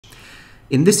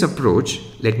In this approach,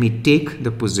 let me take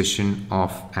the position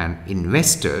of an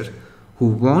investor who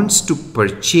wants to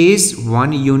purchase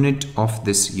 1 unit of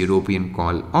this European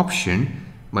call option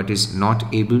but is not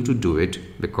able to do it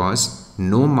because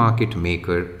no market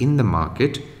maker in the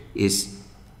market is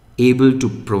able to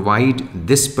provide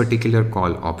this particular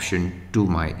call option to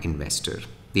my investor.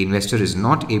 The investor is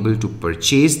not able to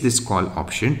purchase this call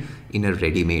option in a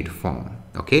ready-made form.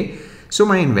 Okay, so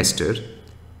my investor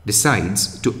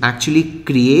decides to actually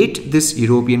create this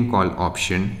European call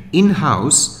option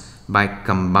in-house by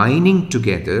combining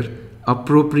together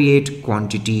appropriate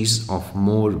quantities of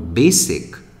more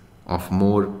basic, of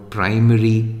more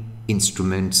primary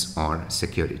instruments or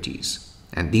securities.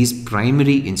 And these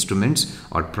primary instruments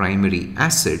or primary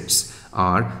assets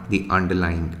are the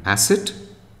underlying asset,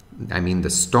 I mean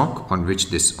the stock on which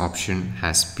this option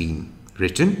has been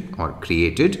written or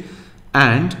created,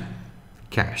 and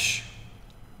cash.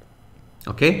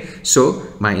 Okay, so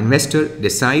my investor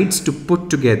decides to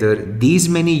put together these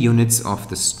many units of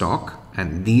the stock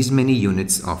and these many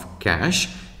units of cash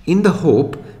in the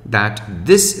hope that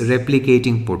this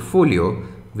replicating portfolio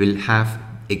will have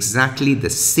exactly the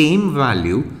same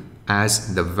value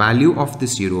as the value of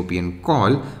this European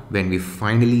call when we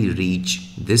finally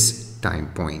reach this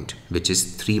time point, which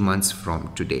is 3 months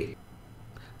from today.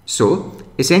 So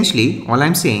essentially all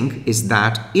I'm saying is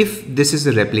that if this is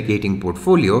a replicating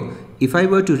portfolio, if I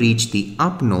were to reach the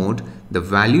up node, the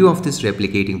value of this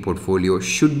replicating portfolio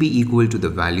should be equal to the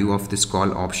value of this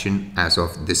call option as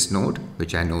of this node,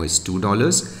 which I know is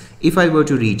 $2. If I were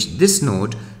to reach this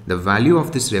node, the value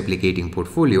of this replicating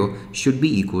portfolio should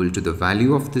be equal to the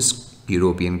value of this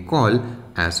European call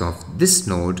as of this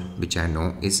node, which I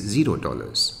know is $0.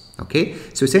 Okay,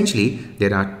 so essentially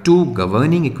there are 2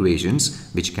 governing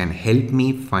equations which can help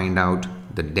me find out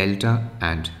the delta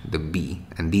and the B,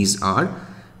 and these are: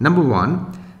 number 1,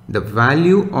 the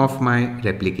value of my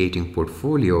replicating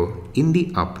portfolio in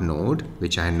the up node,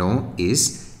 which I know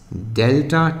is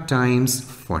delta times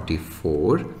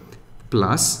 44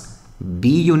 plus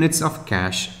B units of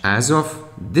cash as of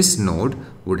this node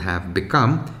would have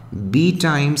become B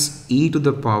times e to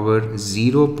the power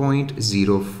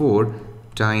 0.04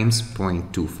 times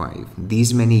 0.25.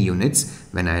 These many units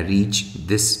when I reach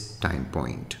this time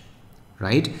point,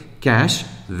 right? Cash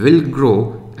will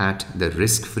grow at the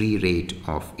risk-free rate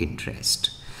of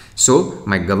interest. So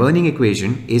my governing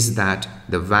equation is that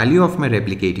the value of my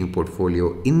replicating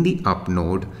portfolio in the up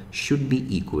node should be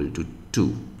equal to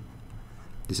 2.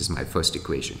 This is my first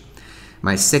equation.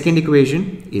 My second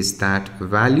equation is that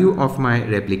value of my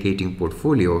replicating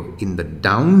portfolio in the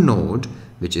down node,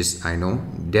 which is, I know,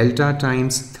 delta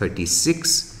times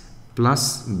 36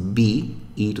 plus B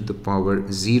e to the power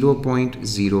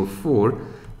 0.04,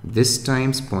 this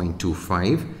times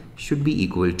 0.25, should be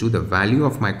equal to the value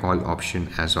of my call option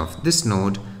as of this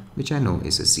node, which I know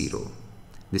is a 0.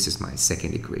 This is my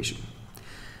second equation.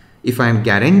 If I am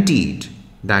guaranteed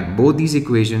that both these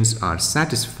equations are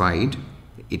satisfied,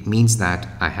 it means that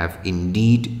I have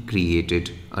indeed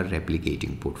created a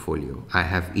replicating portfolio. I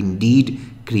have indeed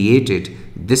created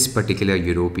this particular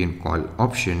European call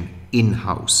option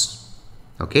in-house.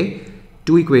 Okay?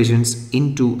 2 equations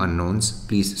in 2 unknowns.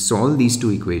 Please solve these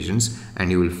 2 equations and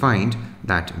you will find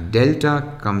that delta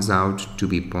comes out to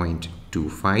be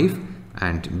 0.25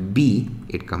 and B,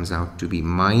 it comes out to be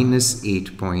minus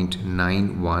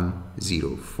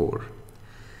 8.9104.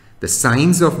 The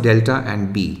signs of delta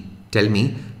and B tell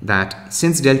me that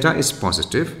since delta is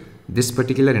positive, this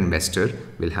particular investor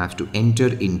will have to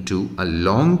enter into a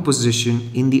long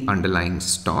position in the underlying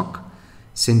stock.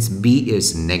 Since B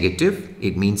is negative,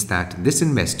 it means that this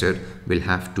investor will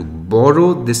have to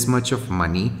borrow this much of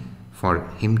money for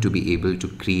him to be able to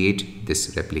create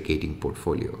this replicating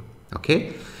portfolio.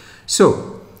 Okay,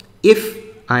 so if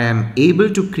I am able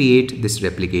to create this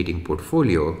replicating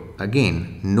portfolio,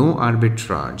 again, no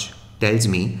arbitrage tells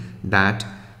me that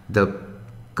the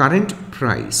current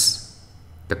price,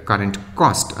 the current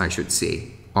cost, I should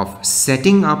say, of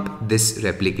setting up this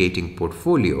replicating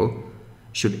portfolio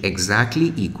should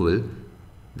exactly equal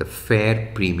the fair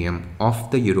premium of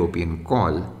the European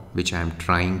call which I am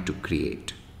trying to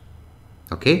create.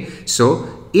 Okay,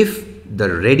 so if the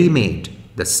ready-made,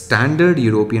 the standard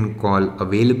European call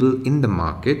available in the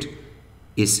market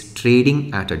is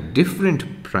trading at a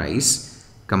different price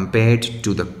compared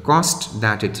to the cost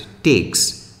that it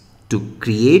takes to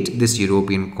create this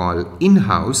European call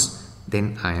in-house,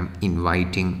 then I am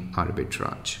inviting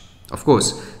arbitrage. Of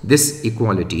course, this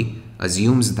equality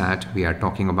assumes that we are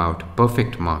talking about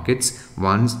perfect markets,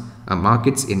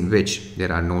 markets in which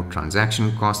there are no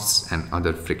transaction costs and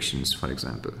other frictions, for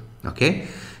example. Okay,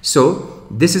 so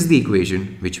this is the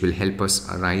equation which will help us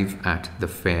arrive at the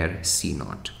fair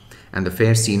C0, and the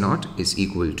fair C0 is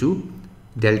equal to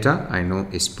delta I know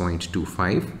is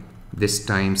 0.25, this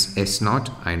times S0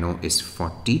 I know is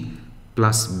 40,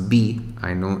 plus B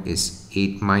I know is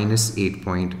 8 minus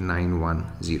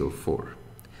 8.9104.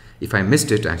 If I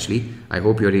missed it, actually, I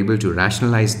hope you're able to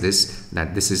rationalize this,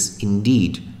 that this is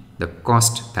indeed the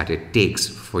cost that it takes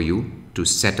for you to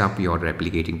set up your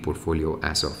replicating portfolio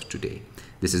as of today.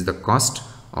 This is the cost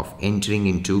of entering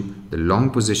into the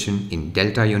long position in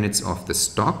delta units of the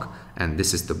stock, and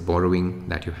this is the borrowing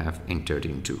that you have entered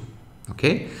into.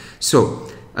 Okay, so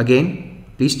again,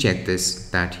 please check this,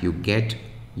 that you get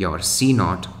your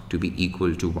C0 to be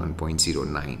equal to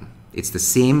 1.09. It's the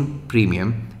same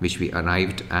premium which we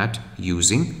arrived at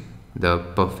using the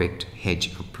perfect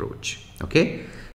hedge approach. Okay,